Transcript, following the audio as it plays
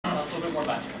little bit more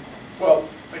about you. Well,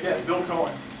 again, Bill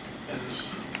Cohen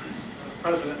is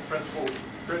president and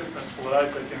creative principal at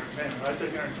iTech Entertainment.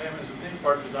 iTech Entertainment is a theme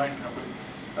park design company.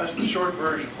 That's the short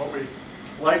version. What we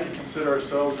like to consider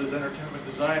ourselves as entertainment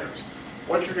designers.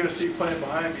 What you're going to see playing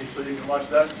behind me, so you can watch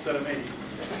that instead of me,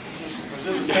 is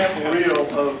just a sample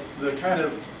reel of the kind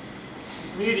of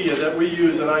media that we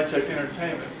use at iTech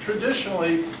Entertainment.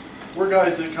 Traditionally, we're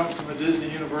guys that come from the Disney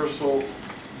Universal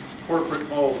corporate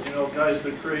mold, you know, guys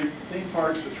that create theme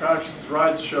parks, attractions,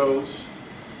 rides, shows,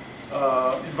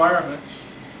 environments.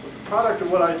 But the product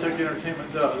of what iTech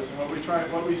Entertainment does and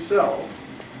what we sell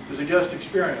is a guest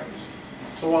experience.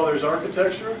 So while there's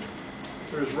architecture,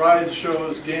 there's rides,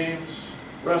 shows, games,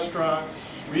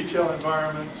 restaurants, retail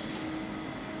environments.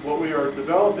 What we are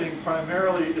developing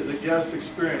primarily is a guest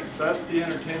experience. That's the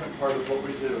entertainment part of what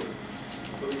we do.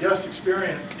 So the guest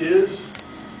experience is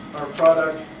our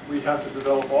product. We have to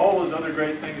develop all those other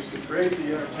great things to create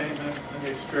the entertainment and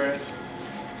the experience.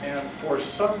 And for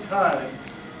some time,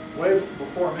 way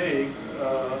before me,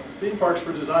 theme parks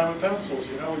were designed with pencils.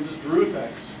 You know, we just drew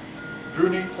things. Drew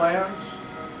neat plans.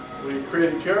 We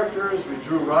created characters. We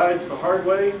drew rides the hard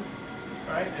way.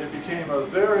 Right? It became a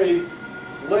very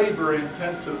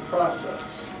labor-intensive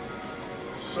process.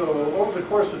 So over the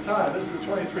course of time, this is a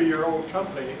 23-year-old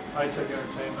company, iTech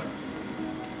Entertainment,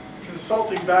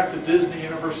 consulting back to Disney,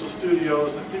 Universal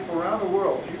Studios, and people around the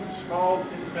world, even small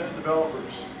independent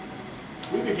developers.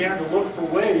 We began to look for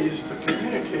ways to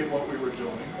communicate what we were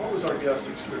doing. What was our guest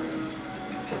experience?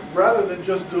 Rather than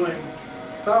just doing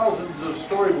thousands of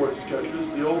storyboard sketches,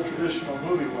 the old traditional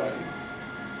movie way,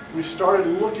 we started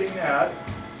looking at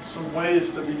some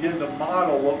ways to begin to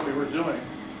model what we were doing.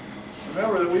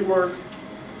 Remember that we work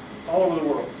all over the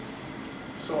world.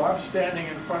 So I'm standing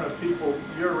in front of people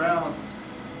year-round,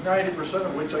 90%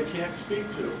 of which I can't speak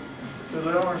to because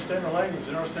I don't understand the language. I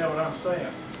don't understand what I'm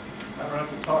saying. I don't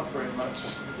have to talk very much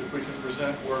if we can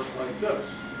present work like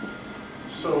this.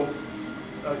 So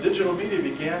digital media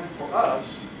began for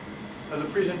us as a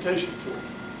presentation tool.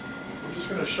 We're just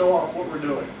going to show off what we're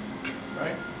doing,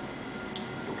 right?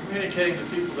 We're communicating to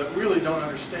people that really don't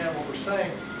understand what we're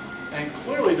saying and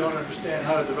clearly don't understand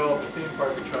how to develop a theme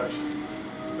park attraction.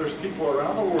 There's people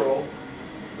around the world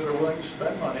that are willing to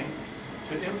spend money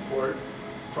to import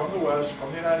from the West,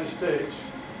 from the United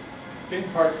States, theme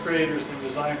park creators and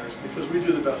designers because we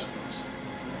do the best ones.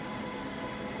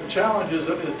 The challenge is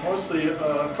mostly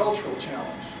a cultural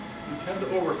challenge. We tend to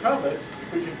overcome it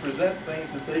if we can present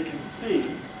things that they can see,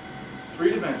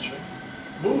 three-dimension,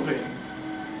 moving,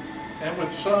 and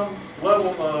with some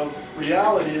level of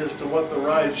reality as to what the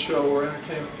ride, show, or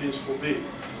entertainment piece will be.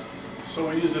 So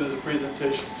we use it as a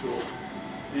presentation tool.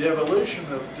 The evolution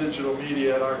of digital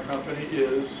media at our company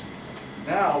is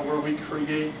now where we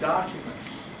create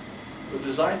documents. The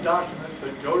design documents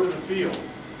that go to the field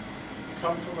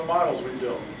come from the models we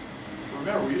build.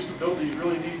 Remember, we used to build these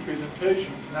really neat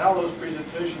presentations. Now those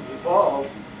presentations evolve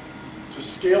to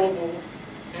scalable,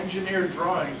 engineered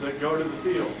drawings that go to the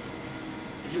field.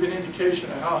 To give you an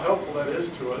indication of how helpful that is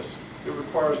to us, it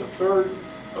requires a third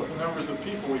of the numbers of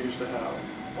people we used to have.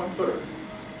 1/3.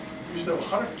 We used to have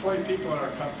 120 people in our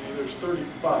company. There's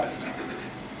 35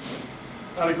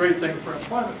 now. Not a great thing for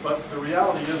employment, but the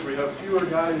reality is we have fewer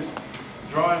guys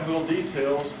drawing little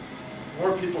details,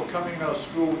 more people coming out of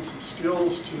school with some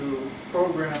skills to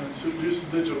program and to do some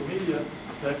digital media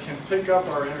that can pick up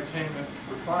our entertainment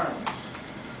requirements.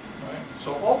 Right?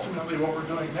 So ultimately what we're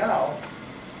doing now,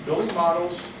 building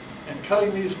models and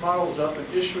cutting these models up and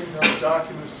issuing those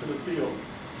documents to the field.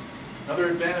 Another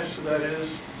advantage to that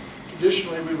is,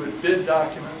 traditionally we would bid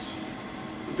documents.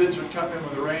 The bids would come in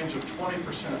with a range of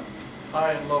 20%,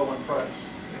 high and low in price.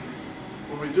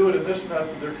 When we do it in this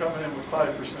method, they're coming in with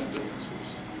 5%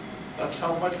 differences. That's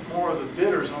how much more the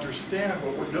bidders understand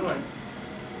what we're doing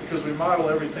because we model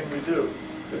everything we do.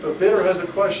 If a bidder has a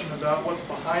question about what's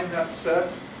behind that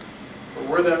set or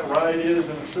where that ride is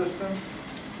in the system,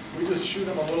 we just shoot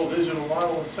them a little digital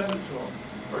model and send it to them,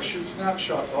 or shoot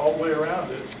snapshots all the way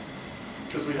around it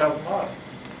because we have a model.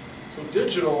 So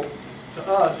digital to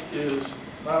us is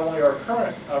not only our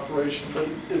current operation, but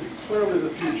it is clearly the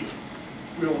future.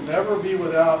 We will never be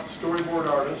without storyboard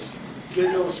artists,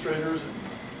 gig illustrators, and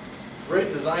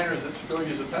great designers that still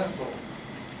use a pencil.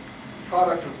 The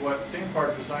product of what theme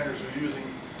park designers are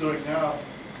doing now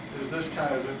is this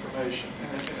kind of information.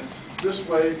 And it's this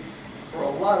way for a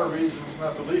lot of reasons,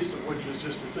 not the least of which is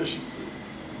just efficiency.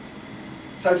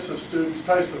 Types of students,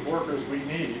 types of workers we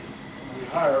need, and we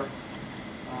hire,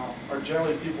 are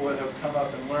generally people that have come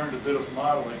up and learned a bit of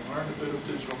modeling, learned a bit of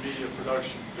digital media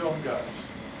production, film guys.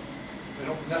 They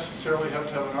don't necessarily have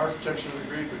to have an architecture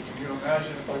degree, but can you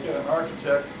imagine if I get an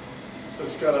architect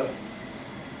that's got a,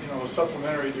 you know, a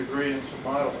supplementary degree in some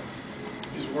modeling.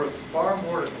 He's worth far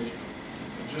more to me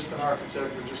than just an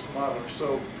architect or just a modeler.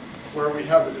 So where we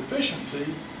have a deficiency,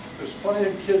 there's plenty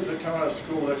of kids that come out of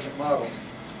school that can model.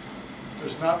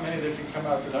 There's not many that can come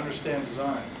out that understand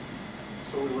design.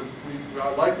 So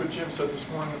I like what Jim said this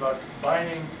morning about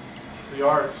combining the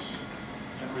arts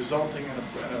and resulting in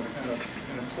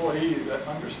an employee that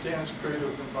understands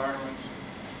creative environments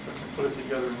but can put it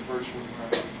together in a virtual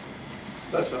environment.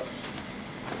 That's us.